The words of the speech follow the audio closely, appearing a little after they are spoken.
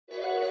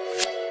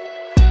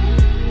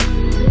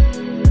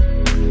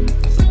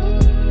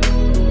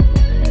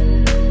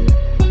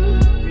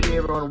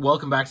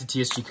welcome back to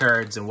TSG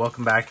Cards, and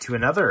welcome back to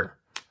another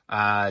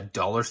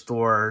dollar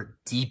store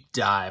deep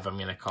dive, I'm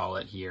going to call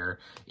it here,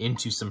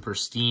 into some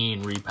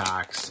pristine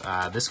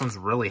repacks. This one's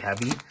really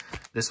heavy,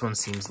 this one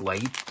seems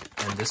light,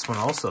 and this one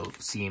also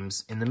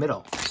seems in the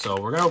middle. So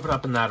we're going to open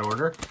up in that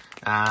order.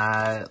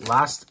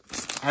 Last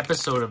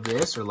episode of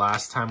this, or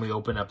last time we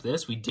opened up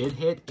this, we did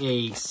hit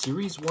a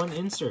Series 1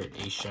 insert,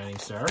 a Shining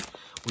Star.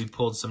 We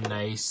pulled some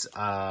nice,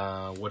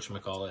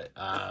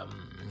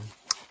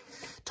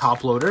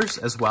 top loaders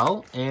as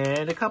well,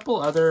 and a couple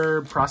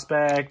other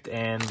prospect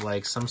and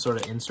like some sort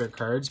of insert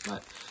cards,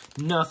 but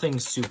nothing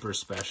super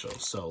special.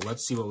 So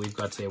let's see what we've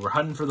got today. We're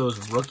hunting for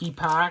those rookie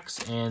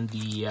packs and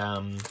the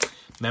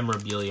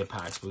memorabilia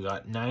packs. We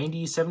got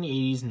 90s,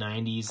 70s, 80s,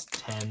 90s,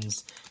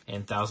 10s, and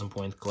 1000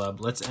 point club.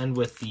 Let's end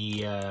with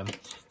the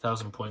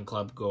 1000 point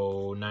club,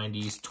 go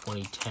 90s,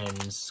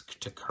 2010s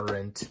to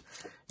current,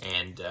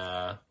 and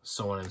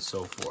so on and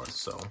so forth.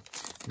 So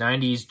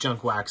 90s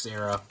junk wax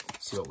era,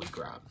 see what we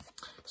grab.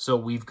 So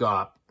we've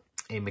got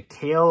a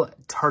Mikhail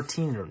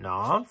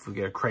Tartinov. We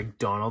got a Craig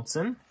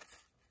Donaldson.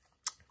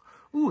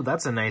 Ooh,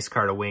 that's a nice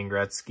card of Wayne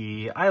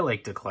Gretzky. I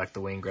like to collect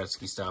the Wayne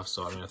Gretzky stuff,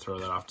 so I'm going to throw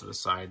that off to the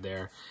side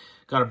there.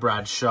 Got a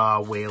Brad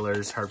Shaw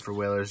Whalers, Hartford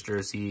Whalers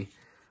jersey.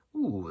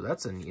 Ooh,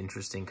 that's an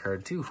interesting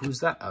card too. Who's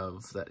that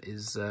of? That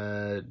is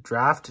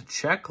Draft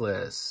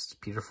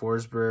Checklist. Peter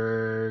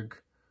Forsberg.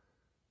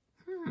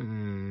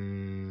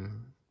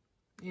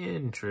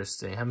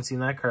 Interesting. Haven't seen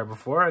that card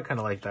before. I kind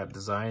of like that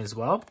design as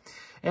well.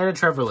 And a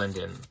Trevor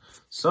Linden.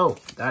 So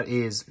that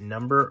is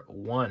number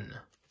 1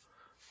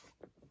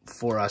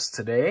 for us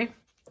today.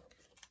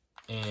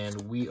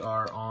 And we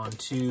are on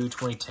to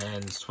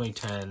 2010s.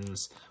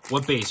 2010s.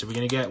 What base? Are we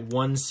going to get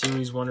one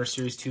Series 1 or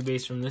Series 2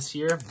 base from this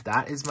year?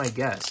 That is my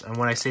guess. And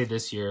when I say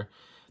this year,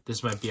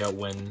 this might be out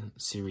when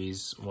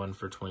Series 1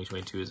 for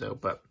 2022 is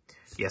out. But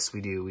yes, we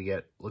do. We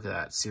get, look at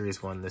that,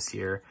 Series 1 this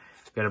year.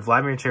 We got a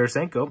Vladimir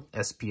Tarasenko,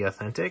 SP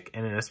Authentic,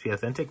 and an SP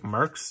Authentic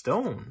Mark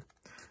Stone.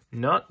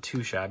 Not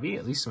too shabby,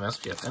 at least some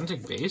SP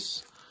Authentic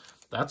base.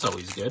 That's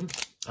always good.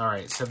 All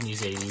right, 70s,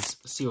 80s.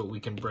 See what we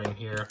can bring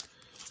here.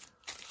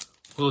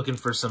 We're looking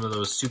for some of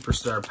those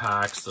superstar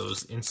packs,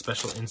 those in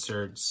special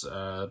inserts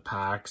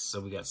packs.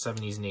 So we got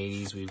 70s and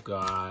 80s. We've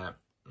got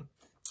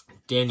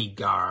Danny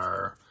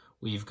Gar.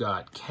 We've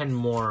got Ken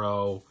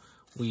Morrow.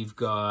 We've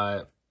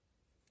got,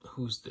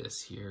 who's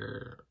this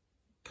here?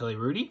 Kelly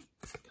Rudy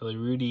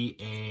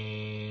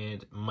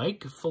and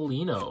Mike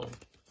Foligno.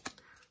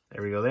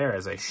 There we go there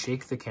as I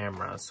shake the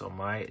camera. So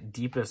my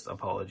deepest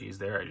apologies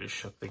there. I just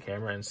shook the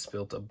camera and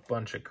spilt a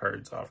bunch of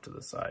cards off to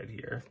the side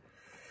here.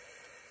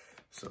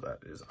 So that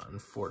is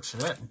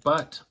unfortunate,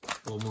 but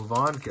we'll move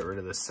on. Get rid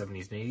of the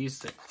 70s and 80s,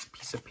 that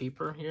piece of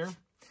paper here,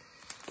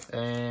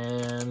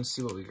 and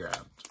see what we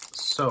grabbed.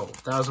 So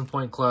 1000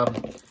 point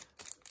club.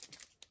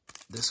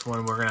 This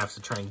one, we're going to have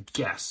to try and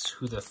guess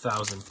who the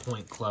 1000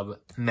 point club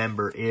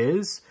member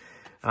is.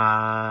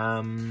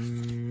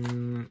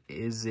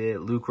 Is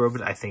it Luke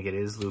Robitaille? I think it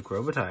is Luke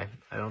Robitaille.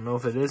 I don't know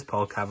if it is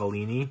Paul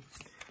Cavallini.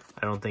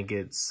 I don't think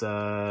it's,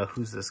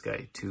 who's this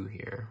guy 2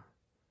 here?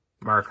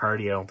 Mark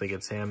Hardy, I don't think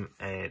it's him.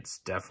 And it's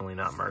definitely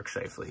not Mark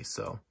Scheifele.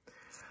 So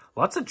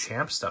lots of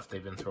champ stuff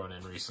they've been throwing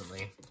in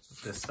recently,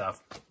 this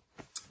stuff.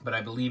 But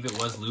I believe it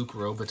was Luke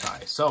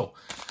Robitaille. So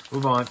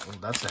move on. Oh,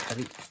 that's a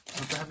heavy, is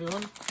that the heavy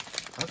one?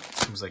 That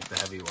seems like the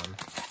heavy one.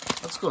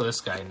 Let's go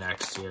this guy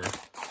next here.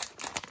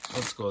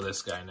 Let's go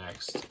this guy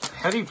next.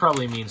 Heavy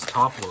probably means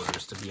top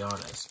loaders, to be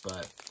honest.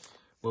 But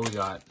what we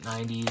got?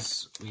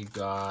 90s. We've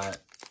got,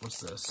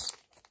 what's this?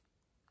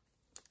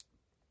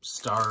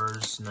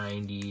 Stars,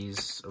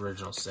 90s,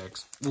 original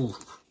 6. Ooh.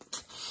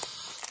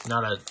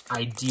 Not an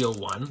ideal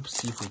one.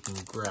 See if we can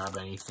grab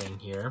anything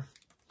here.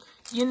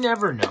 You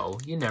never know.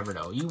 You never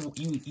know.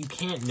 You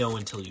can't know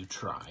until you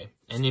try.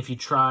 And if you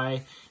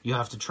try, you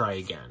have to try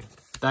again.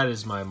 That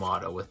is my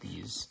motto with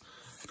these.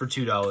 For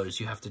 $2,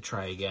 you have to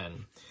try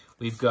again.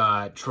 We've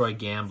got Troy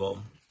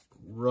Gamble,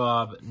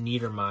 Rob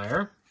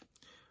Niedermeyer.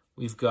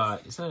 We've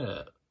got, is that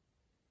a,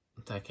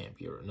 that can't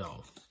be,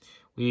 no.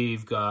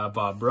 We've got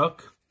Bob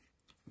Brook,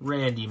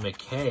 Randy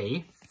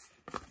McKay.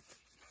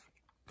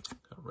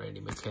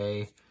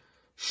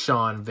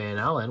 Sean Van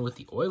Allen with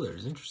the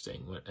Oilers,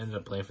 interesting. Ended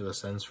up playing for the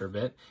Sens for a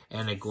bit.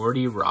 And a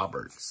Gordy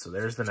Roberts. So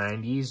there's the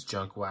 90s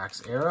junk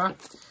wax era.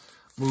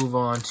 Move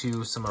on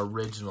to some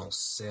original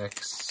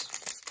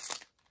 6.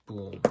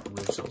 Boom,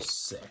 original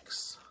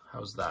 6.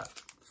 How's that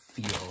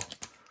feel?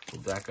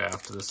 Move that guy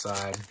off to the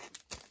side.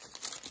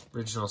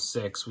 Original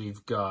 6,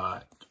 we've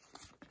got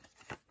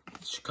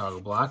Chicago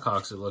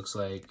Blackhawks, it looks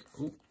like.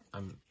 Ooh,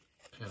 I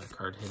got a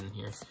card hidden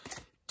here.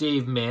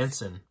 Dave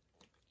Manson,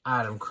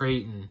 Adam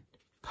Creighton,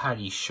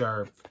 Patty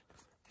Sharp,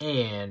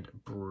 and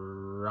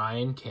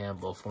Brian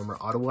Campbell, former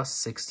Ottawa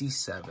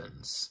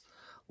 67s.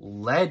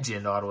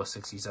 Legend, Ottawa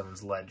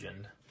 67s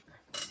legend.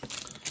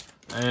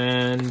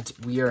 And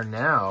we are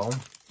now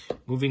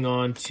moving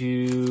on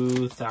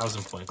to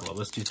 1000 point club.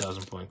 Let's do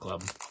 1000 point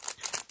club.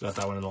 Got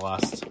that one in the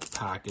last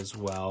pack as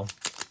well.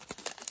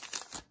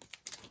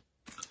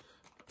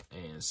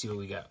 And see what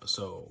we got.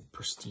 So,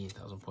 pristine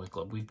 1,000-point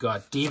club. We've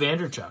got Dave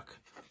Anderchuk.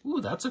 Ooh,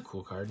 that's a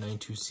cool card.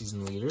 92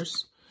 season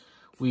leaders.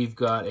 We've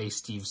got a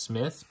Steve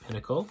Smith,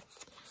 Pinnacle.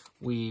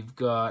 We've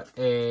got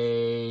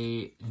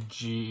a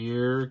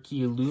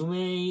Jerky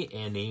Lume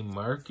and a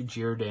Mark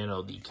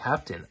Giordano, the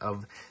captain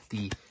of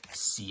the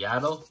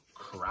Seattle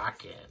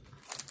Kraken.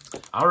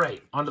 All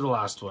right, on to the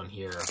last one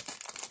here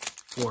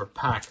for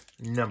pack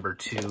number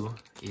 2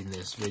 in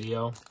this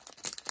video.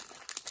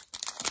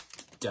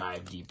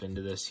 Dive deep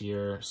into this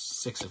here.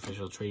 6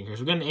 official trading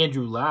cards. We've got an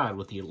Andrew Ladd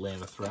with the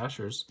Atlanta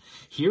Thrashers.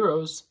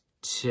 Heroes,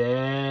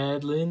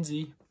 Ted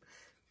Lindsay.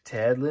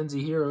 Ted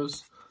Lindsay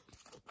Heroes.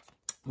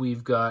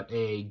 We've got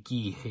a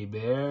Guy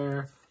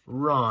Hebert,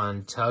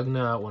 Ron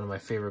Tugna, one of my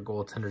favorite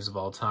goaltenders of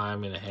all time.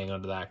 I'm going to hang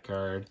on to that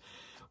card.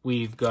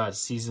 We've got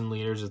season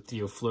leaders of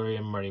Theo Fleury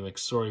and Marty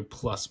McSorley,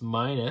 plus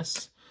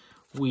minus.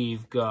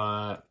 We've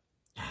got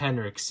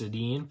Henrik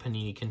Sedin,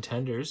 Panini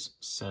Contenders,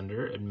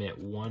 sender, admit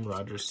 1,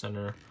 Rogers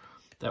Center.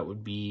 That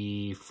would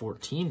be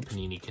 14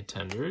 Panini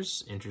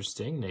Contenders.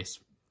 Interesting, nice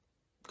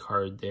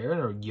card there.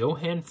 And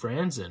Johan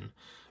Franzen,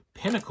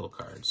 Pinnacle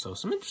card. So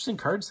some interesting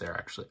cards there,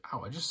 actually.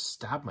 Ow, I just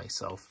stabbed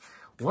myself.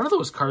 One of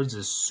those cards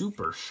is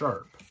super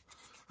sharp.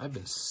 I've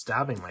been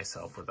stabbing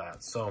myself with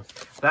that. So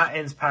that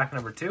ends pack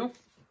number 2.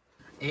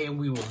 And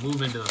we will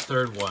move into the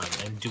third one.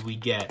 And do we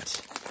get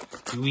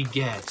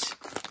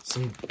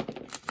some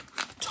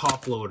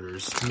top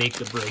loaders to make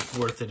the break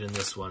worth it in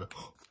this one?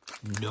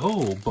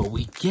 No, but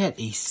we get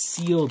a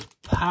sealed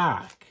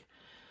pack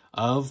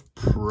of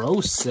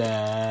Pro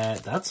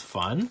Set. That's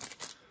fun.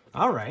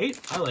 All right,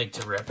 I like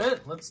to rip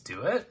it. Let's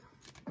do it.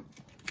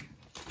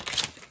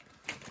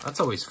 That's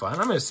always fun.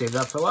 I'm going to save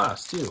that for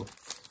last, too.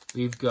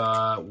 We've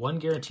got 1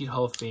 guaranteed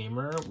Hall of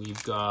Famer.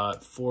 We've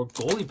got 4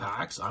 goalie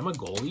packs. I'm a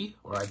goalie,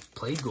 or I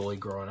played goalie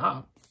growing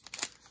up.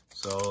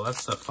 So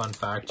that's a fun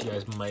fact you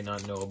guys might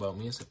not know about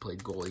me, is I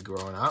played goalie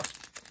growing up.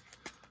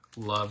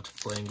 Loved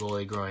playing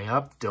goalie growing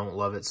up. Don't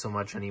love it so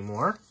much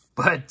anymore,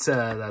 but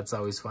that's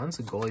always fun.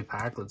 So goalie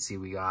pack, let's see,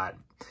 we got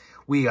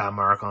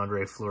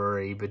Marc-Andre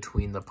Fleury,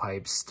 between the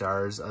pipes,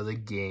 stars of the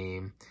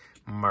game.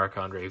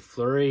 Marc-Andre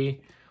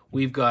Fleury.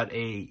 We've got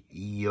a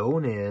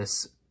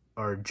Jonas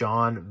or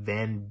John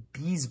Van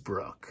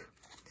Beesbrook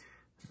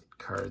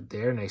card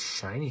there. Nice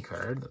shiny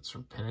card. That's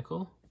from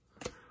Pinnacle.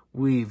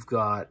 We've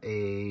got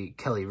a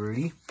Kelly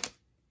Rudy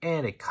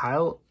and a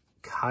Kyle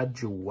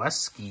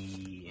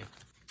Kajaweski.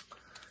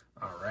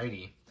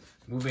 Alrighty.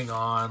 Moving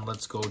on,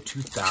 let's go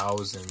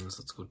 2000s.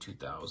 Let's go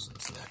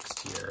 2000s next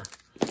here.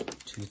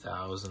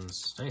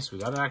 2000s. Nice. We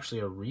got actually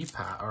a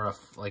repack, or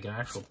like an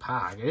actual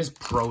pack. It is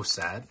Pro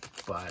Set,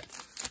 but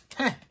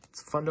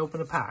it's fun to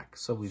open a pack.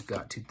 So we've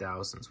got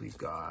 2000s. We've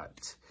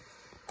got,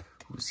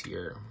 who's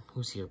here?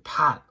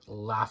 Pat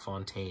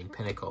LaFontaine,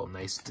 Pinnacle.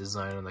 Nice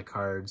design on the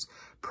cards.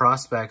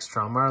 Prospects,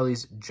 Tron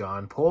Marley's,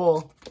 John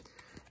Pohl.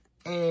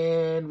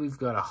 And we've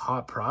got a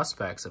Hot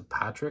Prospects of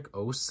Patrick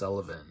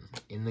O'Sullivan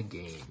in the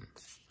game.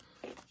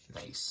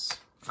 Nice.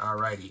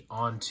 Alrighty,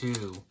 on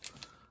to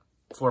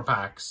 4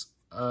 packs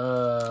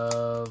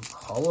of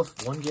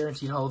 1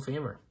 guaranteed Hall of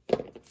Famer.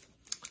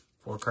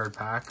 4-card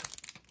pack.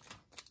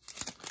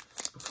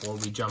 Before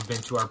we jump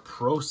into our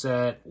Pro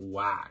Set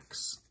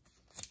wax.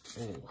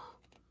 Oh,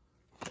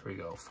 there we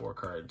go. 4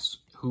 cards.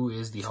 Who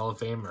is the Hall of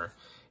Famer?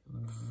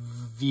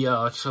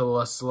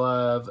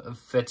 Vyacheslav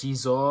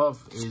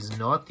Fetizov is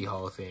not the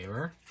Hall of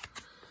Famer.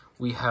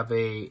 We have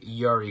a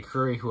Jari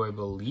Kurri, who I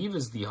believe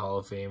is the Hall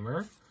of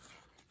Famer.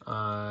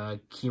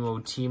 Kimmo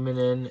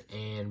Timonen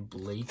and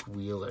Blake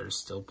Wheeler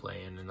still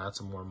playing, and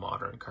that's a more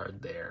modern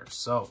card there.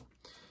 So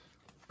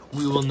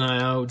we will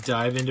now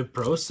dive into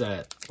Pro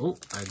Set. Oh,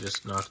 I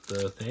just knocked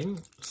the thing.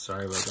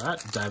 Sorry about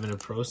that. Dive into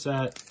Pro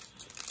Set.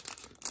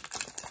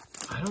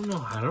 I don't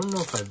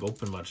know if I've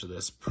opened much of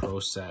this Pro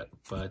Set,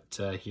 but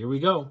here we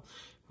go.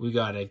 We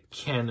got a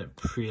Ken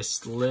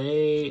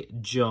Priestley,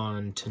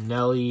 John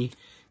Tonelli,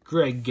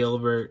 Greg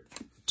Gilbert,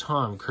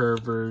 Tom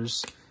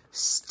Curvers,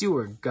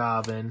 Stuart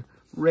Gavin,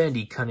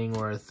 Randy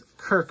Cunningworth,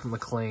 Kirk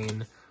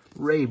McLean,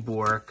 Ray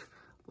Bork,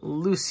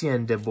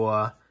 Lucien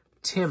Dubois,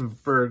 Tim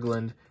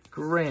Berglund,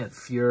 Grant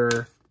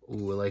Fuhrer.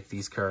 Ooh, I like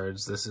these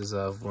cards. This is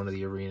of one of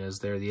the arenas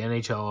there. The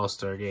NHL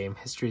All-Star Game,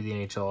 history of the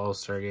NHL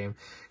All-Star Game.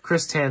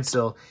 Chris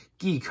Tansil,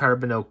 Guy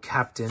Carbonneau,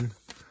 captain.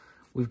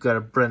 We've got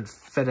a Brent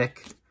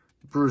Fedek,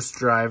 Bruce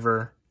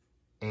Driver,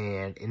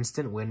 and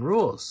instant win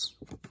rules.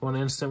 One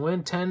instant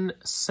win, 10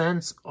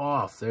 cents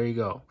off. There you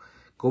go.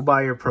 Go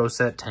buy your Pro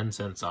Set, 10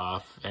 cents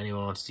off. If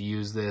anyone wants to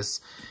use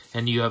this,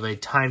 and you have a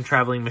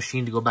time-traveling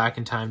machine to go back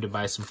in time to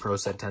buy some Pro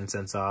Set, 10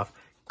 cents off,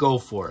 go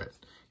for it.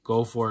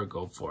 Go for it,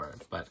 go for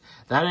it. But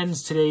that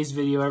ends today's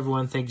video,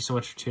 everyone. Thank you so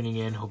much for tuning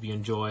in. Hope you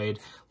enjoyed.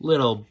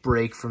 Little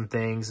break from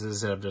things.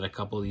 As I said, I've done a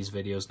couple of these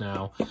videos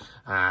now.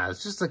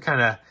 It's just a kind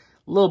of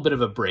little bit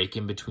of a break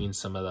in between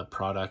some of the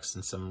products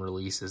and some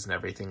releases and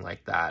everything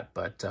like that.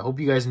 But I hope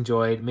you guys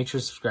enjoyed. Make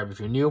sure to subscribe if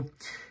you're new.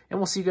 And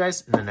we'll see you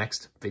guys in the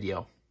next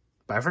video.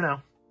 Bye for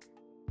now.